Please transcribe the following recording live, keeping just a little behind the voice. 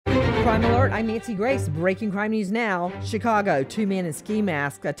Crime Alert, I'm Nancy Grace. Breaking crime news now. Chicago, two men in ski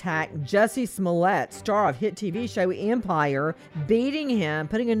masks attack Jussie Smollett, star of hit TV show Empire, beating him,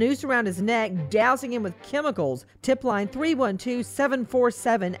 putting a noose around his neck, dousing him with chemicals. Tip line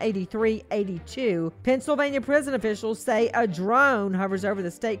 312-747-8382. Pennsylvania prison officials say a drone hovers over the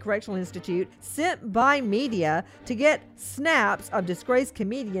State Correctional Institute sent by media to get snaps of disgraced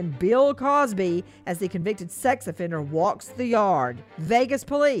comedian Bill Cosby as the convicted sex offender walks the yard. Vegas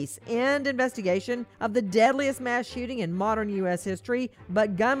police end investigation of the deadliest mass shooting in modern U.S. history,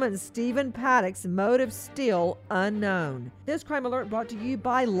 but gunman Stephen Paddock's motive still unknown. This Crime Alert brought to you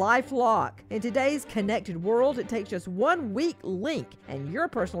by LifeLock. In today's connected world, it takes just one weak link and your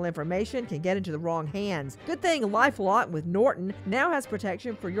personal information can get into the wrong hands. Good thing LifeLock with Norton now has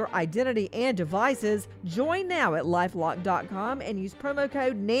protection for your identity and devices. Join now at LifeLock.com and use promo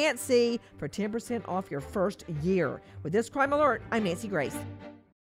code Nancy for 10% off your first year. With this Crime Alert, I'm Nancy Grace.